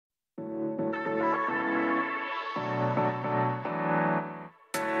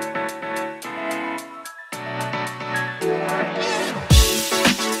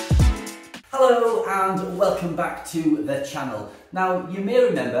welcome back to the channel. Now you may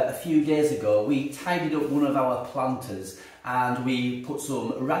remember a few days ago we tidied up one of our planters and we put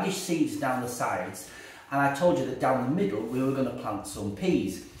some radish seeds down the sides, and I told you that down the middle we were going to plant some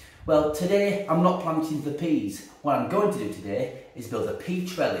peas. Well, today I'm not planting the peas. What I'm going to do today is build a pea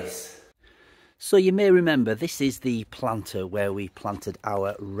trellis. So you may remember this is the planter where we planted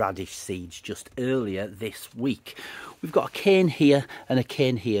our radish seeds just earlier this week. We've got a cane here and a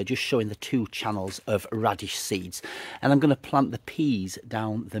cane here, just showing the two channels of radish seeds. And I'm going to plant the peas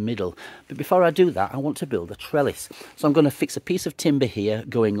down the middle. But before I do that, I want to build a trellis. So I'm going to fix a piece of timber here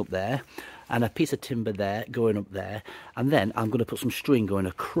going up there, and a piece of timber there going up there. And then I'm going to put some string going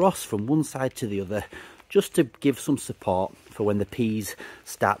across from one side to the other, just to give some support for when the peas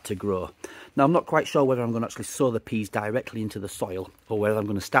start to grow. Now, I'm not quite sure whether I'm going to actually sow the peas directly into the soil or whether I'm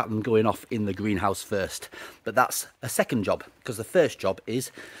going to start them going off in the greenhouse first. But that's a second job, because the first job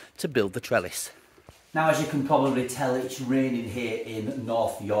is to build the trellis. Now, as you can probably tell, it's raining here in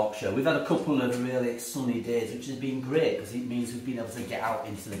North Yorkshire. We've had a couple of really sunny days, which has been great because it means we've been able to get out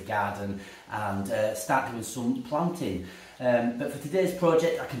into the garden and start doing some planting. But for today's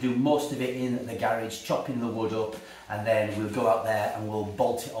project, I can do most of it in the garage, chopping the wood up, and then we'll go out there and we'll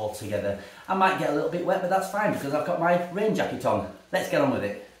bolt it all together. I might get a little bit wet, but that's fine because I've got my rain jacket on. Let's get on with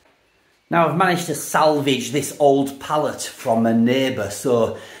it. Now, I've managed to salvage this old pallet from a neighbour,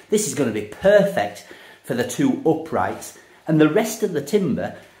 so this is going to be perfect for the two uprights, and the rest of the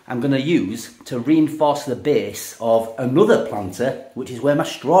timber I'm going to use to reinforce the base of another planter, which is where my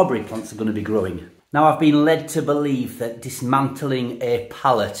strawberry plants are going to be growing. Now, I've been led to believe that dismantling a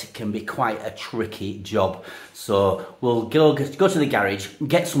pallet can be quite a tricky job, so we'll go to the garage,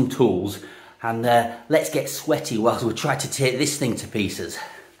 get some tools, and let's get sweaty whilst we try to take this thing to pieces.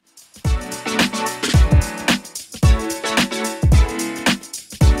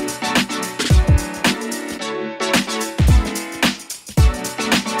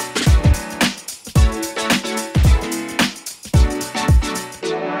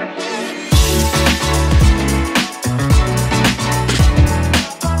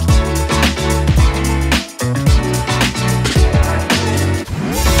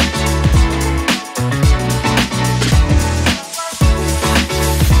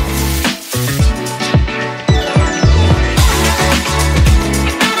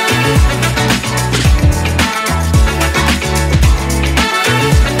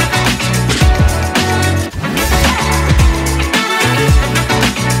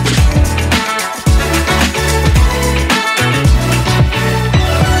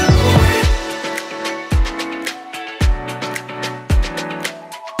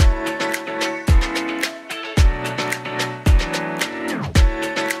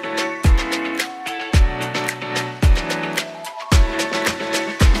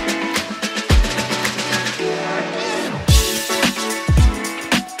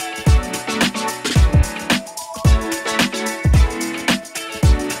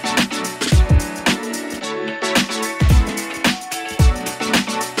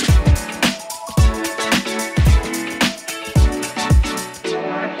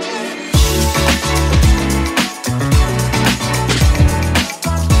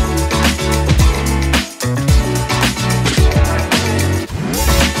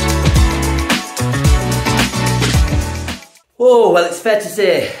 Oh, well, it's fair to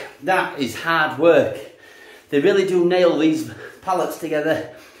say that is hard work. They really do nail these pallets together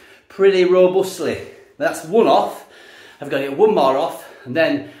pretty robustly. That's one off. I've got to get one more off, and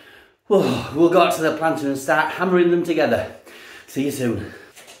then we'll go out to the planter and start hammering them together. See you soon.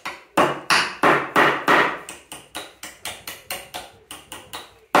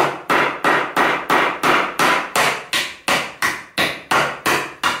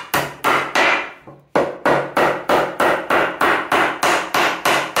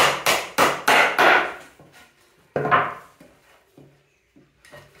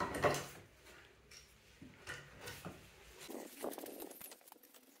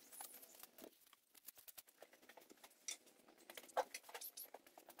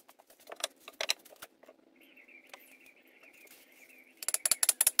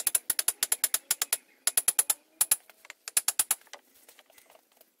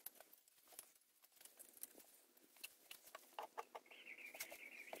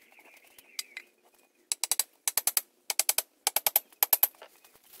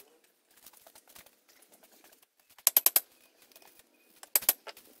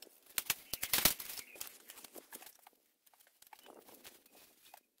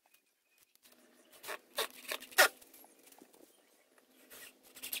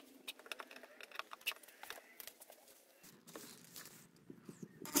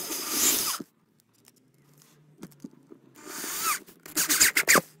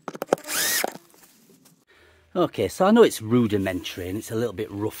 Okay, so I know it's rudimentary and it's a little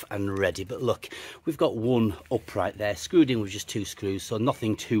bit rough and ready, but look, we've got one upright there, screwed in with just 2 screws, so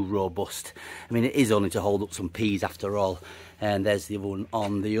nothing too robust. I mean, it is only to hold up some peas after all, and there's the other one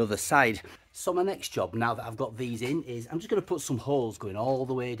on the other side. So my next job, now that I've got these in, is I'm just going to put some holes going all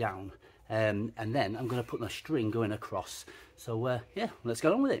the way down, and then I'm going to put my string going across. So yeah, let's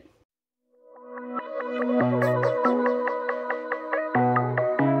get on with it.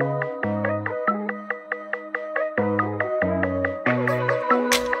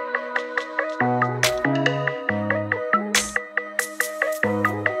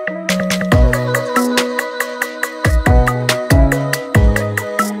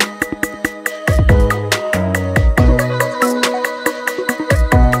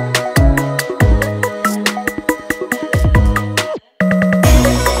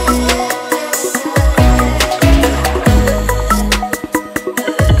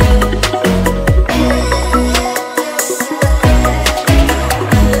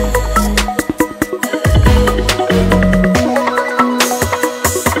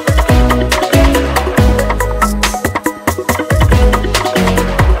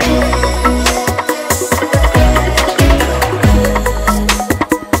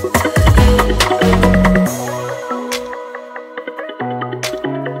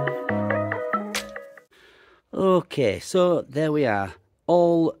 Okay, so there we are,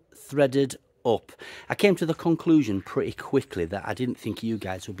 all threaded up. I came to the conclusion pretty quickly that I didn't think you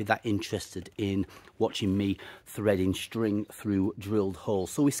guys would be that interested in watching me threading string through drilled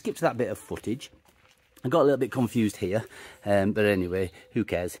holes. So we skipped that bit of footage. I got a little bit confused here, but anyway, who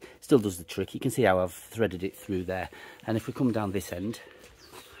cares? Still does the trick. You can see how I've threaded it through there. And if we come down this end,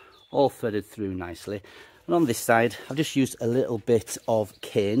 all threaded through nicely. And on this side, I've just used a little bit of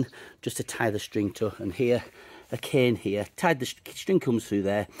cane just to tie the string to, and here, a cane here, tied the string comes through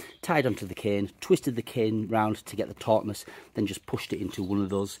there, tied onto the cane, twisted the cane round to get the tautness, then just pushed it into one of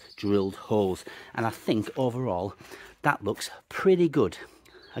those drilled holes. And I think overall, that looks pretty good.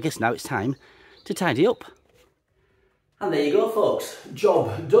 I guess now it's time to tidy up. And there you go, folks,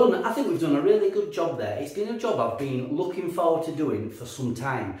 job done. I think we've done a really good job there. It's been a job I've been looking forward to doing for some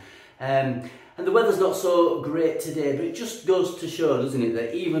time. And the weather's not so great today, but it just goes to show, doesn't it,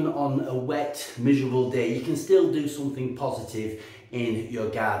 that even on a wet, miserable day, you can still do something positive in your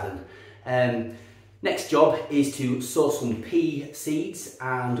garden. Next job is to sow some pea seeds,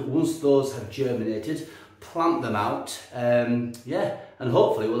 and once those have germinated, plant them out, yeah, and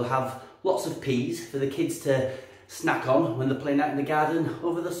hopefully we'll have lots of peas for the kids to snack on when they're playing out in the garden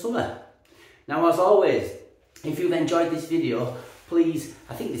over the summer. Now, as always, if you've enjoyed this video, please,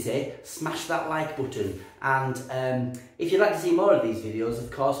 I think they say, smash that like button. And if you'd like to see more of these videos,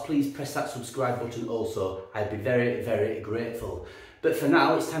 of course, please press that subscribe button also. I'd be very, very grateful. But for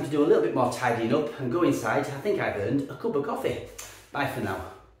now, it's time to do a little bit more tidying up and go inside. I think I've earned a cup of coffee. Bye for now.